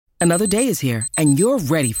Another day is here, and you're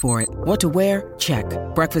ready for it. What to wear? Check.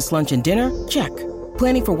 Breakfast, lunch, and dinner? Check.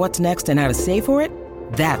 Planning for what's next and how to save for it?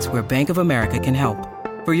 That's where Bank of America can help.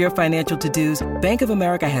 For your financial to-dos, Bank of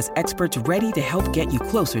America has experts ready to help get you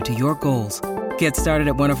closer to your goals. Get started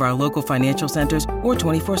at one of our local financial centers or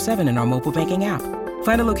 24/7 in our mobile banking app.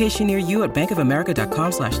 Find a location near you at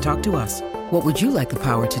bankofamerica.com/talktous. What would you like the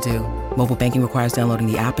power to do? Mobile banking requires downloading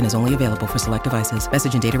the app and is only available for select devices.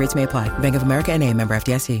 Message and data rates may apply. Bank of America N.A., member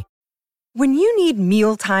FDIC. When you need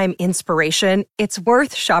mealtime inspiration, it's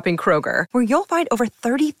worth shopping Kroger, where you'll find over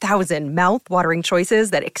 30,000 mouth-watering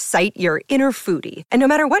choices that excite your inner foodie. And no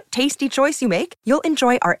matter what tasty choice you make, you'll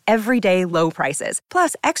enjoy our everyday low prices,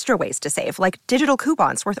 plus extra ways to save, like digital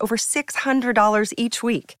coupons worth over $600 each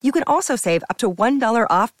week. You can also save up to $1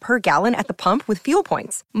 off per gallon at the pump with fuel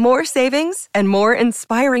points. More savings and more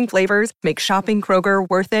inspiring flavors make shopping Kroger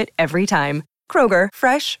worth it every time. Kroger,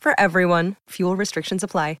 fresh for everyone. Fuel restrictions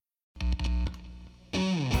apply.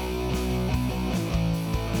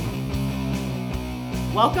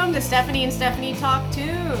 Welcome to Stephanie and Stephanie Talk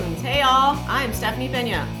Tunes. Hey y'all, I'm Stephanie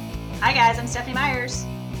Pena. Hi guys, I'm Stephanie Myers.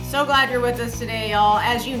 So glad you're with us today, y'all.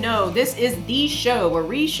 As you know, this is the show where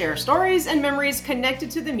we share stories and memories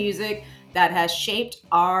connected to the music that has shaped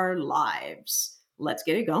our lives. Let's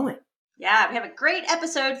get it going. Yeah, we have a great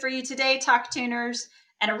episode for you today, Talk Tuners,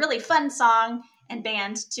 and a really fun song and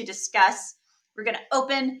band to discuss. We're going to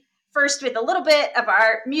open first with a little bit of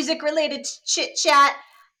our music-related chit-chat.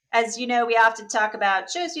 As you know, we often talk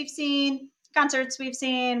about shows we've seen, concerts we've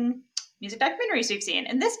seen, music documentaries we've seen.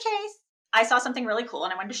 In this case, I saw something really cool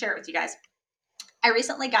and I wanted to share it with you guys. I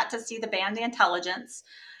recently got to see the band The Intelligence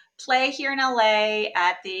play here in LA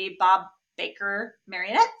at the Bob Baker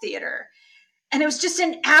Marionette Theater. And it was just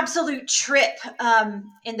an absolute trip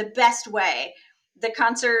in the best way. The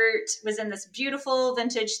concert was in this beautiful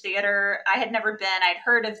vintage theater. I had never been. I'd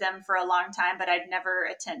heard of them for a long time, but I'd never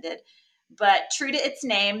attended. But true to its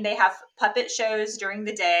name, they have puppet shows during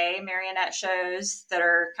the day, marionette shows that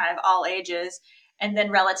are kind of all ages. And then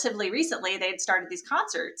relatively recently, they'd started these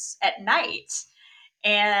concerts at night.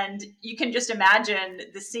 And you can just imagine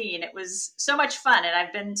the scene. It was so much fun. And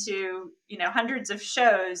I've been to, hundreds of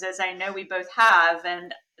shows, as I know we both have.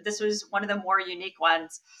 And this was one of the more unique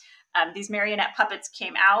ones. These marionette puppets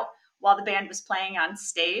came out while the band was playing on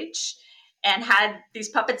stage and had these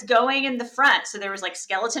puppets going in the front. So there was like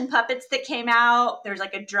skeleton puppets that came out. There's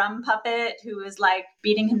like a drum puppet who was like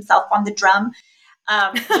beating himself on the drum.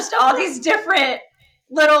 Just all these different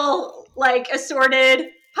little like assorted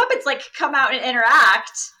puppets like come out and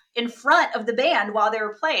interact in front of the band while they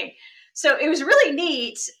were playing. So it was really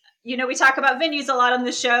neat. We talk about venues a lot on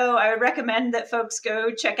the show. I would recommend that folks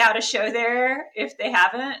go check out a show there if they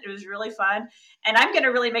haven't. It was really fun. And I'm going to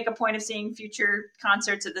really make a point of seeing future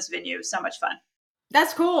concerts at this venue. It was so much fun.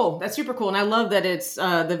 That's cool. That's super cool. And I love that it's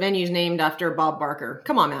the venue's named after Bob Barker.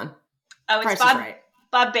 Come on, man. Oh, it's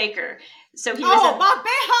Bob Baker. So he was Bob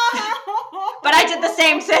Baker. But I did the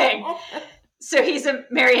same thing. So he's a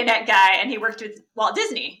marionette guy and he worked with Walt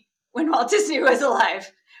Disney when Walt Disney was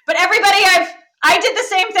alive. But I did the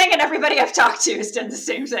same thing, and everybody I've talked to has done the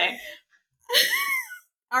same thing.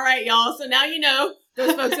 All right, y'all. So now you know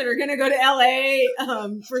those folks that are going to go to LA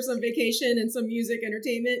for some vacation and some music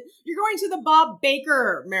entertainment. You're going to the Bob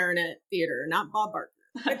Baker Marionette Theater, not Bob Barker.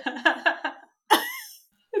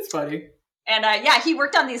 It's funny. And he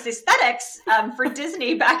worked on these aesthetics for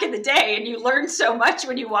Disney back in the day, and you learn so much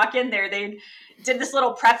when you walk in there. They did this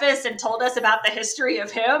little preface and told us about the history of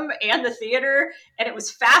him and the theater, and it was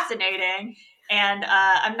fascinating. And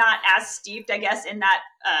I'm not as steeped, I guess, in that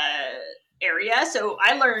area. So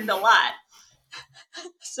I learned a lot.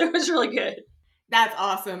 So it was really good. That's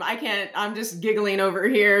awesome. I'm just giggling over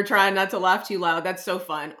here, trying not to laugh too loud. That's so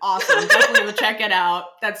fun. Awesome. Definitely will check it out.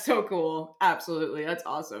 That's so cool. Absolutely. That's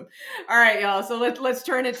awesome. All right, y'all. So let's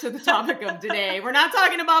turn it to the topic of today. We're not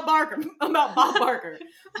talking about Bob Barker,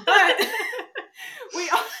 but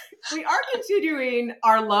we are continuing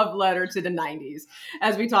our love letter to the 90s.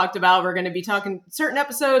 As we talked about, we're going to be talking certain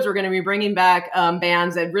episodes. We're going to be bringing back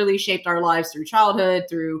bands that really shaped our lives through childhood,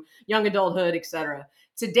 through young adulthood, etc.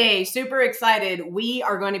 Today, super excited, we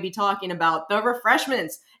are going to be talking about the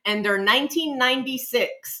Refreshments and their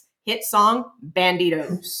 1996 hit song,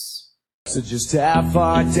 Banditos. So just how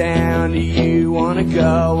far down do you want to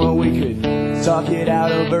go? Well, we could talk it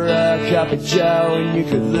out over a cup of joe, and you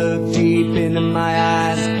could look deep into my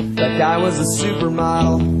eyes like I was a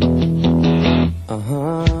supermodel.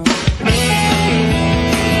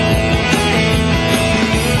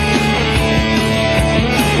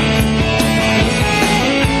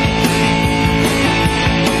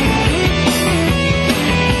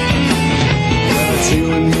 You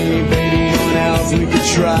and me girls we could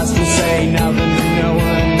trust will say nothing to no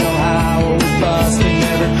one, know how we bust but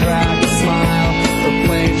never crack a smile or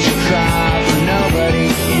flinch or cry for nobody.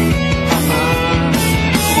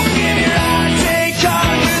 Well, give your ID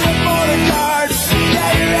card to the photo card.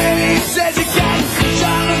 Yeah, your age says you got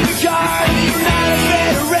time of the card. You're not a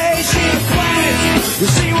federation of planets. You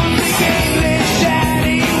see one big English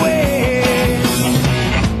anyway.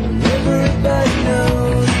 Everybody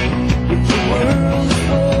knows if the world is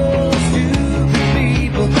full of stupid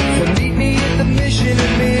people, then meet me at the mission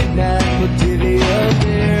at midnight for divvy up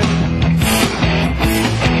there.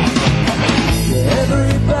 Yeah,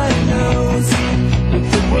 everybody knows if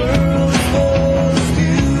the world is full of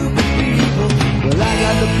stupid people. Well, I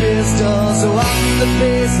got the pistol, so I'll need the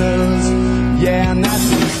pesos. Yeah, and that's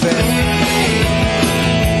the fair.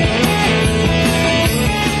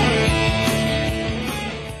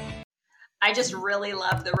 I just really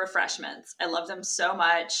love the Refreshments. I love them so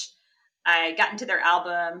much. I got into their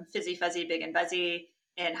album Fizzy Fuzzy Big and Buzzy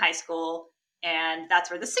in high school, and that's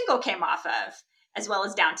where the single came off of, as well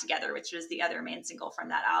as Down Together, which was the other main single from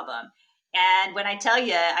that album. And when I tell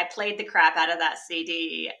you, I played the crap out of that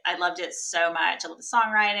CD. I loved it so much. I love the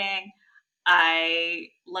songwriting. I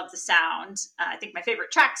love the sound. I think my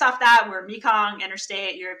favorite tracks off that were Mekong,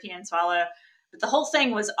 Interstate, European Swallow. But the whole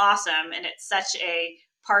thing was awesome, and it's such a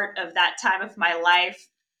part of that time of my life,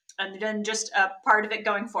 and then just a part of it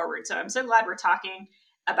going forward. So I'm so glad we're talking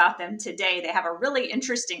about them today. They have a really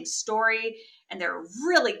interesting story, and they're a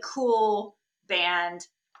really cool band.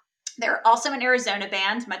 They're also an Arizona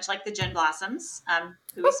band, much like the Gin Blossoms,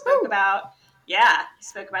 who we spoke about. Yeah,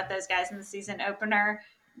 spoke about those guys in the season opener.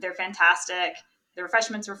 They're fantastic. The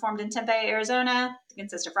Refreshments were formed in Tempe, Arizona. They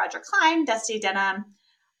consist of Roger Klein, Dusty Denham,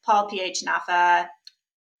 Paul P.H. Naffa,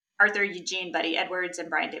 Arthur Eugene Buddy Edwards, and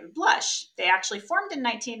Brian David Blush. They actually formed in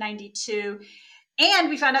 1992, and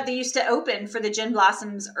we found out they used to open for the Gin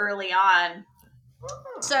Blossoms early on.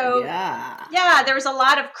 So yeah, there was a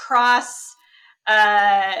lot of cross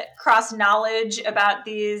knowledge about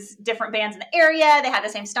these different bands in the area. They had the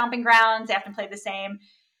same stomping grounds. They often played the same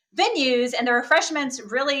venues, and the Refreshments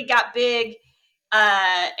really got big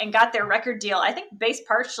and got their record deal, I think, based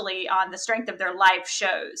partially on the strength of their live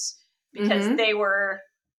shows, because they were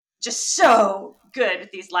just so good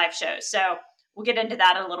at these live shows. So we'll get into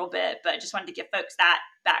that a little bit, but just wanted to give folks that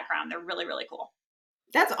background. They're really, really cool.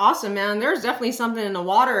 That's awesome, man. There's definitely something in the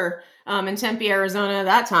water in Tempe, Arizona at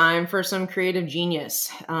that time for some creative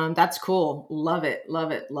genius. That's cool. Love it.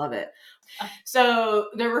 Love it. Love it. So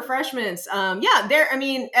the Refreshments,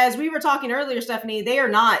 as we were talking earlier, Stephanie, they are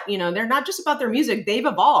not, they're not just about their music. They've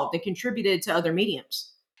evolved and contributed to other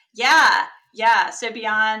mediums. Yeah. Yeah. So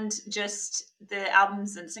beyond just the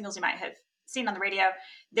albums and singles you might have seen on the radio,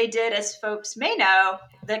 they did, as folks may know,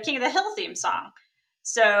 the King of the Hill theme song.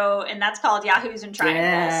 So, and that's called Yahoos and Triangles.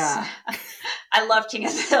 Yeah. I love King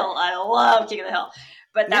of the Hill. I love King of the Hill.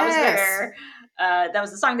 But that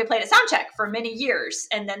was the song they played at Soundcheck for many years.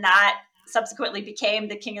 And then that subsequently became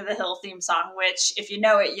the King of the Hill theme song, which, if you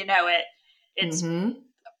know it, you know it. It's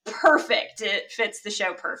perfect. It fits the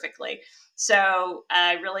show perfectly. So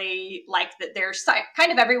I really like that they're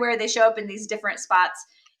kind of everywhere. They show up in these different spots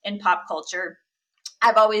in pop culture.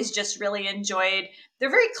 I've always just really enjoyed their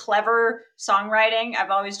very clever songwriting. I've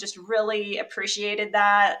always just really appreciated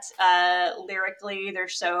that. Lyrically, they're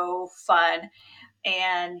so fun,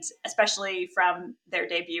 and especially from their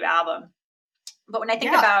debut album. But when I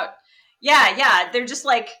think about, they're just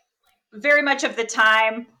like very much of the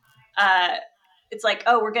time. It's like,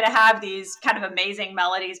 oh, we're going to have these kind of amazing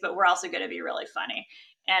melodies, but we're also going to be really funny.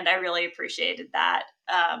 And I really appreciated that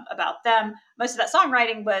about them. Most of that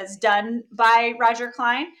songwriting was done by Roger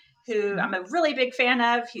Klein, who I'm a really big fan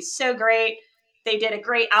of. He's so great. They did a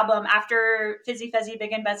great album after Fizzy Fuzzy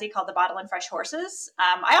Big and Buzzy called The Bottle and Fresh Horses.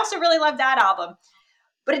 I also really loved that album,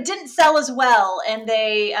 but it didn't sell as well. And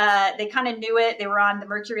they kind of knew it. They were on the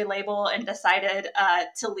Mercury label and decided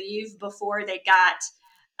to leave before they got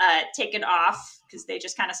taken off, because they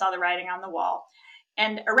just kind of saw the writing on the wall.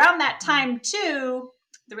 And around that time too,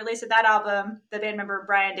 the release of that album, the band member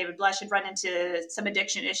Brian David Blush had run into some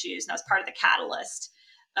addiction issues, and that was part of the catalyst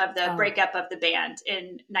of the breakup of the band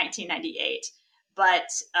in 1998. But,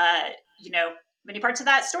 many parts of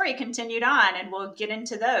that story continued on, and we'll get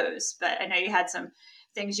into those. But I know you had some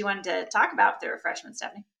things you wanted to talk about with the Refreshments,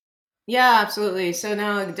 Stephanie. Yeah, absolutely. So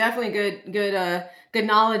now definitely good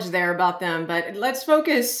knowledge there about them, but let's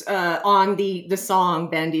focus on the song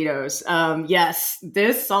Banditos. Yes,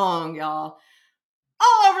 this song, y'all,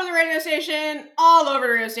 all over the radio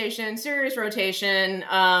station, serious rotation.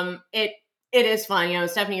 It It is fun.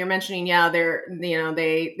 Stephanie, you're mentioning, yeah,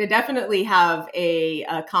 they definitely have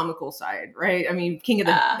a comical side, right? I mean,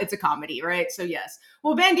 it's a comedy, right? So yes.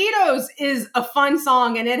 Well, Banditos is a fun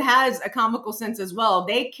song and it has a comical sense as well.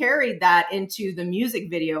 They carried that into the music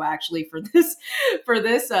video actually for this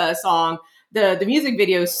song. The music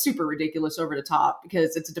video is super ridiculous, over the top,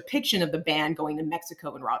 because it's a depiction of the band going to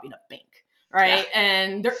Mexico and robbing a bank. Right. Yeah.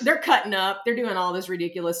 And they're cutting up. They're doing all this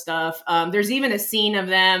ridiculous stuff. There's even a scene of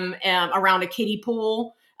them around a kiddie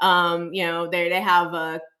pool. They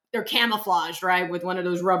have they're camouflaged, right, with one of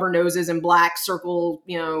those rubber noses and black circle,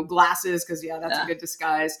 glasses, because that's a good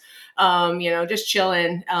disguise. Just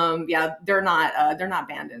chilling. They're not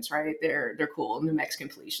bandits, right? They're cool. And the Mexican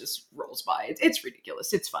police just rolls by. It's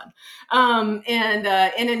ridiculous. It's fun. And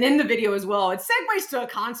in the video as well, it segues to a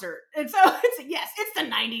concert. And so it's the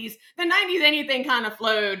 90s. The 90s, anything kind of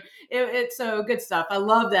flowed. It's so good stuff. I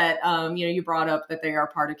love that, you brought up that they are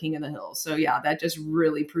part of King of the Hill. So yeah, that just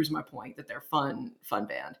really proves my point that they're fun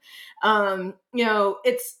band.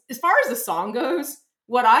 It's, as far as the song goes,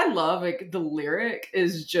 what I love, like the lyric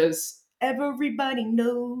is just, everybody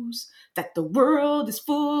knows that the world is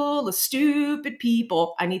full of stupid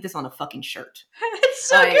people. I need this on a fucking shirt. It's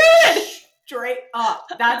so good. Straight up.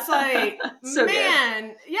 That's like, so man.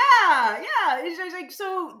 Good. Yeah. It's just like,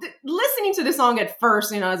 so listening to the song at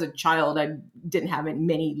first, as a child, I didn't have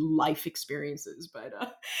many life experiences, but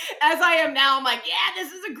as I am now, I'm like, yeah,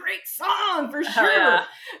 this is a great song for sure.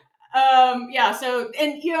 So,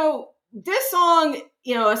 and this song,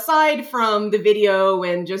 aside from the video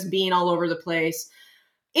and just being all over the place,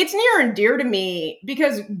 it's near and dear to me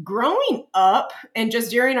because growing up and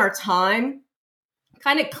just during our time,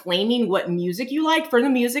 kind of claiming what music you liked for the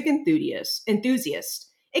music enthusiast,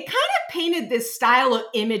 it kind of painted this style of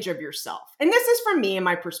image of yourself. And this is from me and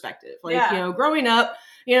my perspective. Like, growing up,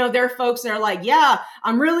 there are folks that are like, yeah,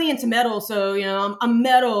 I'm really into metal. So, I'm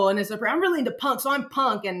metal, and I'm really into punk. So I'm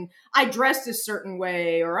punk and I dress this certain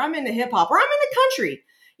way, or I'm into hip hop, or I'm into country.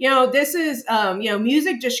 This is,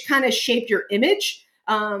 music just kind of shaped your image,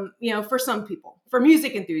 for some people, for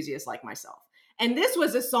music enthusiasts like myself. And this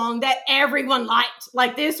was a song that everyone liked.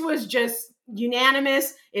 Like, this was just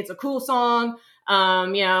unanimous. It's a cool song.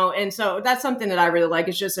 And so that's something that I really like.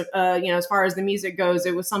 It's just, as far as the music goes,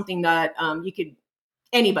 it was something that,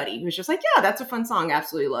 anybody who's just like, yeah, that's a fun song.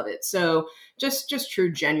 Absolutely love it. So just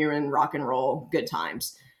true, genuine rock and roll, good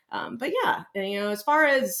times. But yeah, and, as far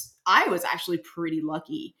as, I was actually pretty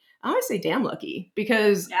lucky. I want to say damn lucky,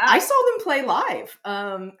 because I saw them play live.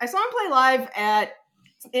 I saw them play live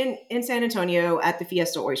in San Antonio at the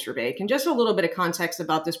Fiesta Oyster Bake. And just a little bit of context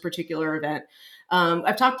about this particular event.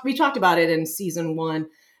 We talked about it in season 1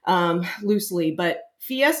 loosely, but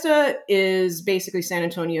Fiesta is basically San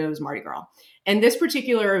Antonio's Mardi Gras. And this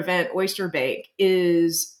particular event, Oyster Bake,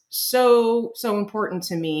 is so important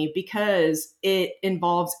to me because it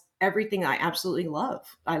involves everything I absolutely love.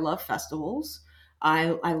 I love festivals.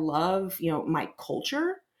 I love, my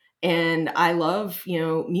culture, and I love,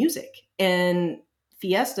 music. And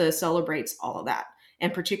Fiesta celebrates all of that,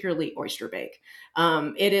 and particularly Oyster Bake.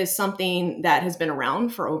 It is something that has been around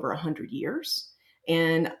for over 100 years,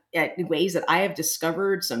 and in ways that I have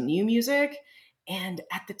discovered some new music. And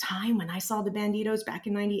at the time when I saw the Banditos back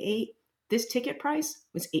in 98, this ticket price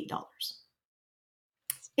was $8.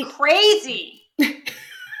 Crazy.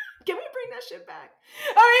 Can we bring that shit back?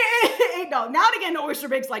 I mean, $8. Now to get an Oyster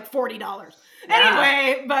Bake's like $40. Yeah.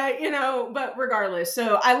 Anyway, but regardless.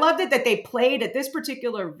 So I loved it that they played at this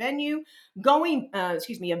particular venue,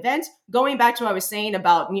 event, going back to what I was saying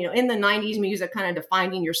about, in the 90s, music kind of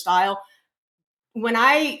defining your style. When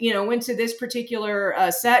I, went to this particular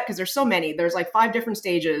set, because there's so many, there's like 5 different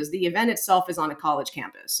stages. The event itself is on a college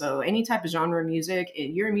campus. So any type of genre of music,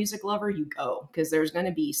 if you're a music lover, you go, because there's going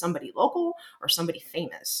to be somebody local or somebody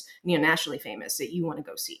famous, nationally famous, that you want to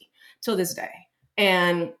go see till this day.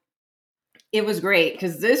 And it was great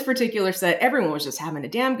because this particular set, everyone was just having a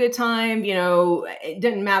damn good time. It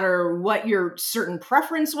didn't matter what your certain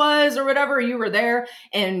preference was or whatever, you were there.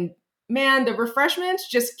 And man, the Refreshments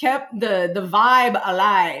just kept the vibe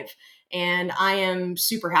alive. And I am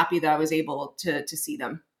super happy that I was able to see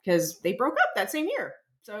them, because they broke up that same year.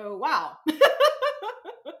 So, wow.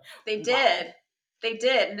 They did. Wow. They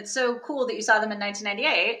did. And it's so cool that you saw them in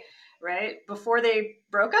 1998, right? Before they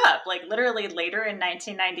broke up, like literally later in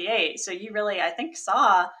 1998. So you really, I think,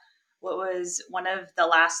 saw what was one of the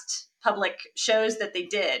last public shows that they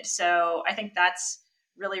did. So I think that's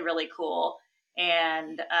really, really cool.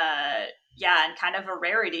 And and kind of a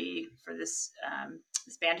rarity for this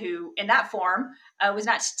band who, in that form, was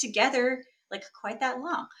not together like quite that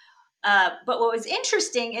long. But what was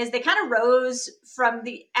interesting is they kind of rose from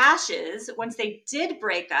the ashes once they did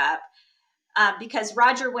break up, because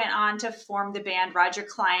Roger went on to form the band Roger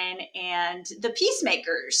Klein and the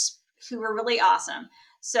Peacemakers, who were really awesome.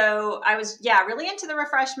 So I was, really into the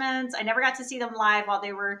Refreshments. I never got to see them live while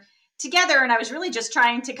they were together. And I was really just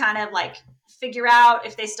trying to kind of like figure out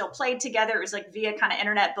if they still played together. It was like via kind of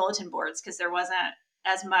internet bulletin boards, because there wasn't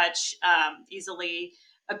as much easily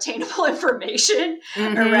obtainable information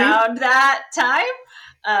around that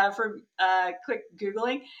time from quick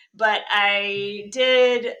Googling. But I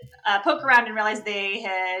did poke around and realized they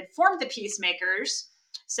had formed the Peacemakers.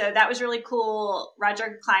 So that was really cool.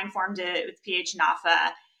 Roger Klein formed it with PH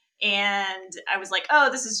Nafa. And I was like, oh,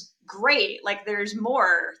 this is great. Like there's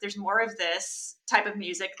more of this type of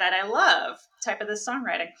music that I love, type of this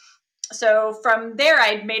songwriting. So from there,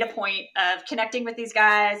 I'd made a point of connecting with these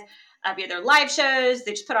guys via their live shows.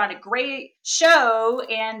 They just put on a great show,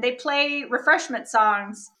 and they play Refreshment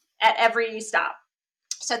songs at every stop.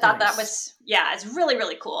 So I thought that was, it's really,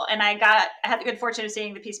 really cool. And I had the good fortune of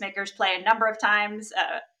seeing the Peacemakers play a number of times,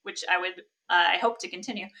 which I hope to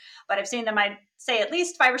continue. But I've seen them, I'd say, at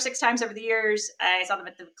least 5 or 6 times over the years. I saw them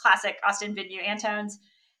at the classic Austin venue Antones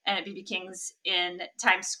and at BB King's in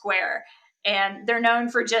Times Square. And they're known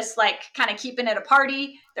for just like kind of keeping it a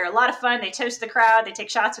party. They're a lot of fun. They toast the crowd. They take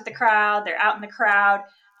shots with the crowd. They're out in the crowd.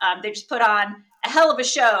 They just put on a hell of a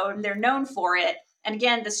show, and they're known for it. And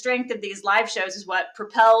again, the strength of these live shows is what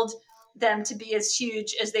propelled them to be as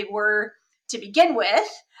huge as they were to begin with.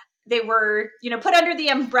 They were, put under the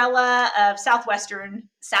umbrella of Southwestern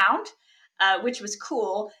Sound, which was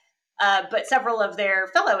cool. But several of their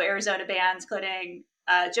fellow Arizona bands, including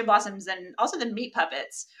Jim Blossoms and also the Meat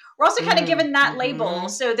Puppets, were also kind of given that label.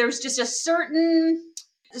 So there's just a certain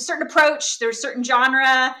approach. There's a certain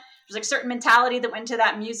genre. There's like certain mentality that went into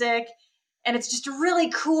that music. And it's just a really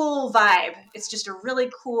cool vibe.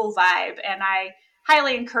 And I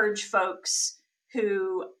highly encourage folks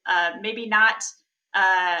who maybe not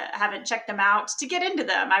haven't checked them out to get into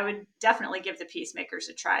them. I would definitely give the Peacemakers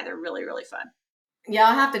a try. They're really, really fun. Yeah,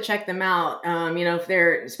 I'll have to check them out. If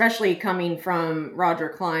they're especially coming from Roger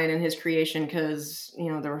Klein and his creation, because,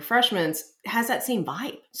 the Refreshments has that same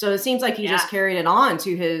vibe. So it seems like he just carried it on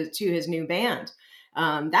to his new band.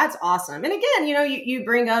 That's awesome. And again, you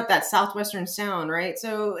bring up that Southwestern sound, right?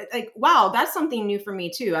 So like, wow, that's something new for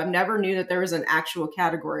me too. I've never knew that there was an actual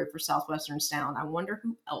category for Southwestern sound. I wonder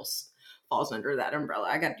who else falls under that umbrella.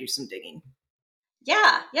 I got to do some digging.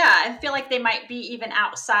 Yeah. I feel like they might be even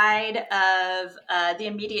outside of the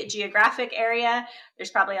immediate geographic area.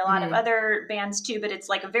 There's probably a lot of other bands too, but it's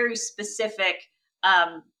like a very specific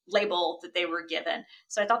label that they were given.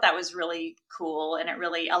 So I thought that was really cool, and it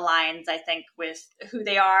really aligns, I think, with who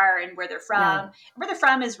they are and where they're from. Yeah. Where they're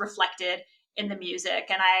from is reflected in the music,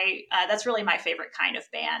 and that's really my favorite kind of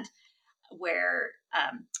band, where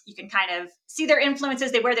you can kind of see their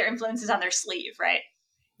influences. They wear their influences on their sleeve, right?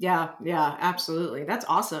 Yeah, absolutely. That's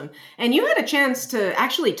awesome. And you had a chance to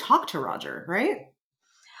actually talk to Roger, right?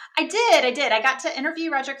 I did. I got to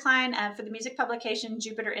interview Roger Klein for the music publication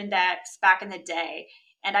Jupiter Index back in the day.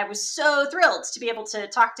 And I was so thrilled to be able to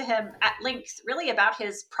talk to him at length, really about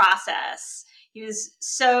his process. He was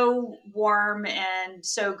so warm and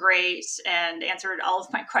so great and answered all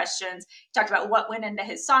of my questions. He talked about what went into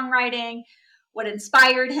his songwriting, what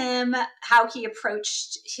inspired him, how he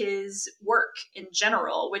approached his work in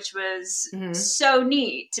general, which was so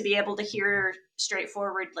neat to be able to hear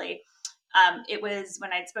straightforwardly. It was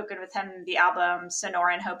when I'd spoken with him, the album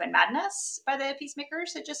Sonoran Hope and Madness by the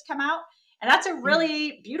Peacemakers had just come out. And that's a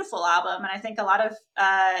really beautiful album. And I think a lot of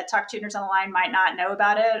talk tuners on the line might not know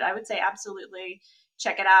about it. I would say absolutely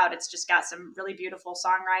check it out. It's just got some really beautiful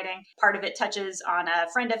songwriting. Part of it touches on a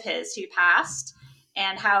friend of his who passed,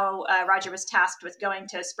 and how Roger was tasked with going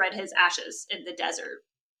to spread his ashes in the desert.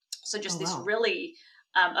 So just these really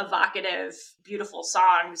evocative, beautiful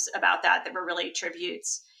songs about that were really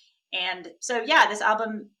tributes. And so, this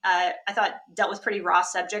album, I thought, dealt with pretty raw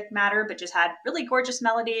subject matter, but just had really gorgeous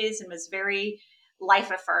melodies and was very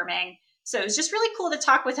life-affirming. So it was just really cool to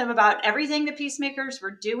talk with him about everything the Peacemakers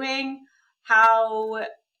were doing, how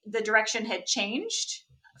the direction had changed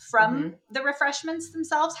from the Refreshments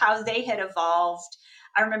themselves, how they had evolved.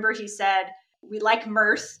 I remember he said, we like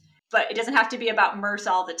mirth, but it doesn't have to be about mirth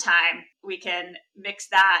all the time. We can mix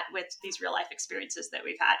that with these real life experiences that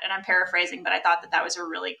we've had. And I'm paraphrasing, but I thought that was a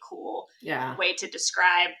really cool way to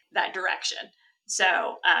describe that direction.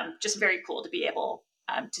 So just very cool to be able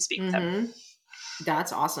to speak with him.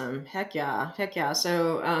 That's awesome. Heck yeah.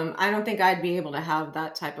 So I don't think I'd be able to have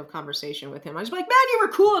that type of conversation with him. I was like, man, you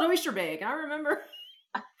were cool at Oyster Bay. I remember.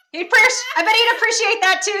 I bet he'd appreciate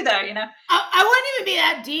that too, though, you know? I wouldn't even be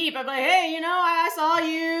that deep. I'd be like, hey, you know, I saw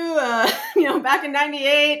you, back in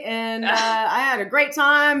 98 and I had a great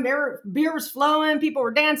time. Beer was flowing. People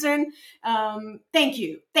were dancing. Thank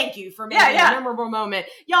you. Thank you for making a memorable moment.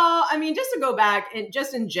 Y'all, I mean, just to go back and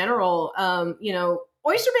just in general,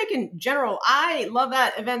 Oyster Bake in general, I love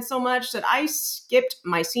that event so much that I skipped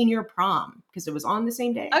my senior prom because it was on the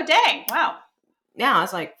same day. Oh, dang. Wow. Yeah, I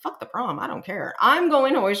was like, fuck the prom. I don't care. I'm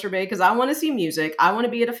going to Oyster Bay because I want to see music. I want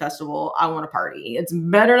to be at a festival. I want to party. It's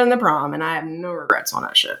better than the prom, and I have no regrets on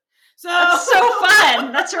that shit. So that's so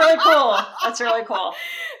fun. That's really cool. That's really cool.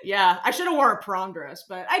 Yeah, I should have worn a prom dress,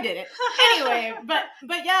 but I didn't. Anyway, but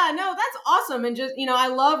yeah, no, that's awesome. And just, I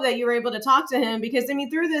love that you were able to talk to him because, I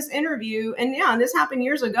mean, through this interview, and this happened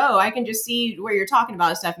years ago, I can just see where you're talking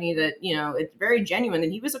about, Stephanie, that, it's very genuine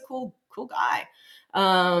and he was a cool guy.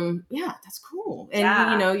 Yeah, that's cool. And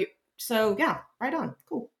right on.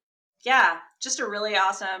 Cool. Yeah, just a really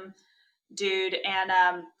awesome dude.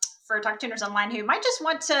 And for Talk Tuners Online who might just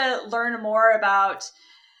want to learn more about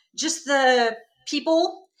just the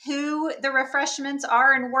people who the Refreshments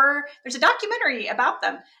are and were, there's a documentary about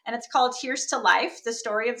them, and it's called Here's to Life, the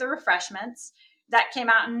Story of the Refreshments. That came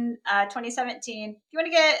out in 2017. If you want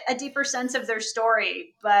to get a deeper sense of their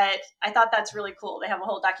story, but I thought that's really cool. They have a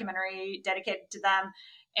whole documentary dedicated to them.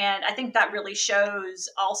 And I think that really shows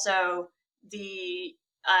also the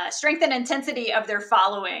strength and intensity of their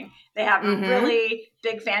following. They have a really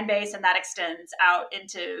big fan base, and that extends out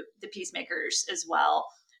into the Peacemakers as well.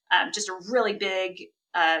 Just a really big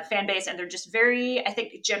fan base, and they're just very, I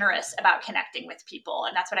think, generous about connecting with people.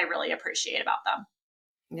 And that's what I really appreciate about them.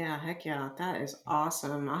 Yeah, heck yeah. That is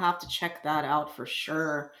awesome. I'll have to check that out for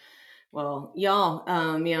sure. Well, y'all,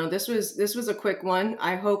 this was a quick one.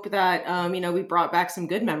 I hope that, we brought back some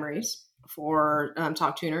good memories for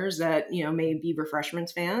Talk Tuners that, may be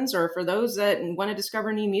Refreshments fans, or for those that want to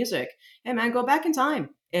discover new music. Hey man, go back in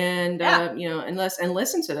time and, and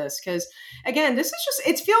listen to this. Cause again, this is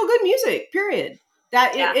it's feel good music, period.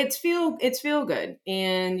 It's feel good.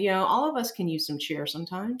 And, all of us can use some cheer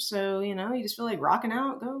sometimes. So, you just feel like rocking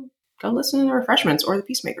out, go listen to the Refreshments or the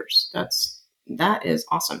Peacemakers. That is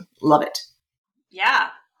awesome. Love it. Yeah.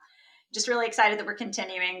 Just really excited that we're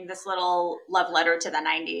continuing this little love letter to the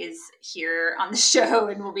 90s here on the show.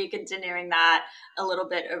 And we'll be continuing that a little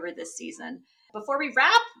bit over this season. Before we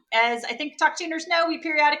wrap, as I think Talk Tuners know, we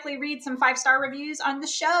periodically read some 5-star reviews on the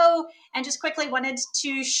show, and just quickly wanted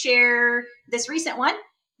to share this recent one.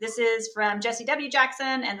 This is from Jesse W.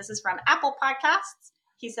 Jackson, and this is from Apple Podcasts.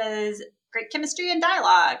 He says, great chemistry and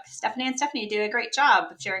dialogue. Stephanie and Stephanie do a great job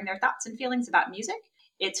of sharing their thoughts and feelings about music.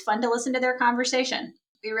 It's fun to listen to their conversation.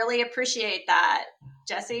 We really appreciate that,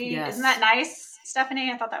 Jesse. Yes. Isn't that nice,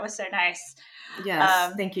 Stephanie? I thought that was so nice.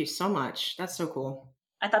 Yes, thank you so much. That's so cool.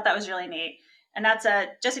 I thought that was really neat. And that's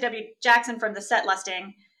Jesse W. Jackson from the Set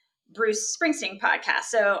Listing Bruce Springsteen podcast.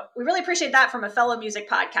 So we really appreciate that from a fellow music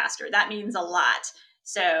podcaster. That means a lot.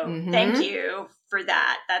 So thank you for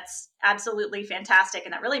that. That's absolutely fantastic.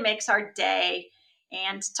 And that really makes our day.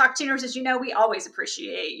 And Talk Tuners, as you know, we always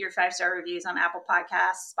appreciate your 5-star reviews on Apple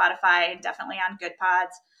Podcasts, Spotify, and definitely on Good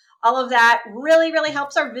Pods. All of that really, really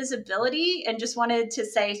helps our visibility, and just wanted to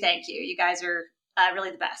say thank you. You guys are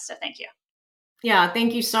really the best. So thank you. Yeah,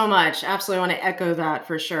 thank you so much. Absolutely want to echo that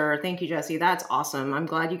for sure. Thank you, Jesse. That's awesome. I'm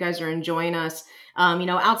glad you guys are enjoying us.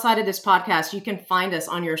 Outside of this podcast, you can find us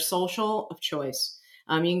on your social of choice.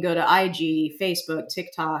 You can go to IG, Facebook,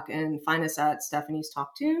 TikTok, and find us at Stephanie's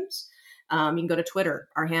Talk Tunes. You can go to Twitter.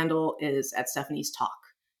 Our handle is at Stephanie's Talk.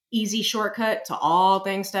 Easy shortcut to all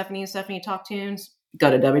things Stephanie and Stephanie Talk Tunes. Go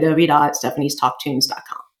to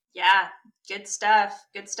www.stephaniestalktunes.com. Yeah, good stuff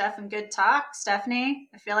and good talk, Stephanie.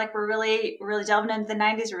 I feel like we're really delving into the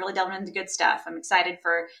 90s. We're really delving into good stuff. I'm excited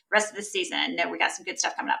for the rest of this season. We got some good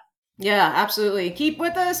stuff coming up. Yeah, absolutely. Keep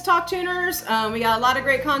with us, Talk Tuners. We got a lot of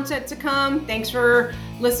great content to come. Thanks for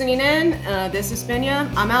listening in. This is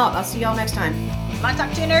Spenya. I'm out. I'll see y'all next time. Come on,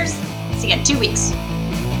 Talk Tuners. See you in 2 weeks.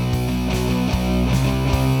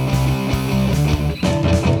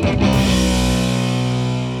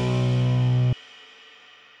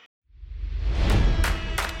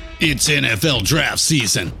 It's NFL draft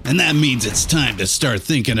season, and that means it's time to start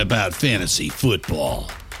thinking about fantasy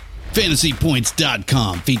football.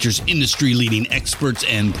 FantasyPoints.com features industry-leading experts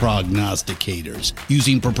and prognosticators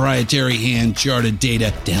using proprietary hand-charted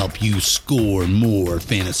data to help you score more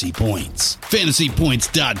fantasy points.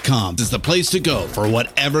 FantasyPoints.com is the place to go for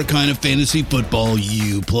whatever kind of fantasy football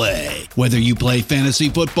you play. Whether you play fantasy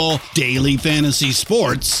football, daily fantasy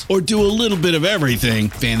sports, or do a little bit of everything,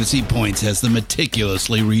 Fantasy Points has the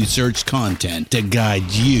meticulously researched content to guide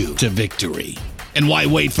you to victory. And why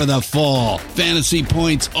wait for the fall? Fantasy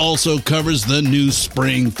Points also covers the new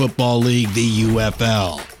spring football league, the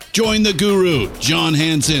UFL. Join the guru, John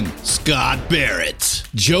Hansen, Scott Barrett,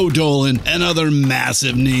 Joe Dolan, and other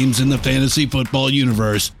massive names in the fantasy football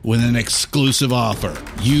universe with an exclusive offer.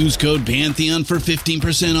 Use code Pantheon for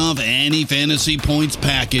 15% off any Fantasy Points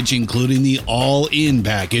package, including the all-in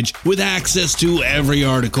package, with access to every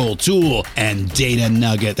article, tool, and data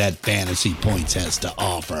nugget that Fantasy Points has to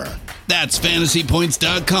offer. That's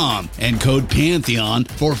fantasypoints.com and code Pantheon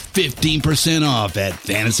for 15% off at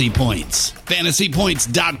Fantasy Points.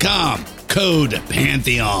 Fantasypoints.com, code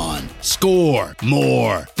Pantheon. Score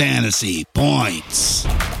more fantasy points.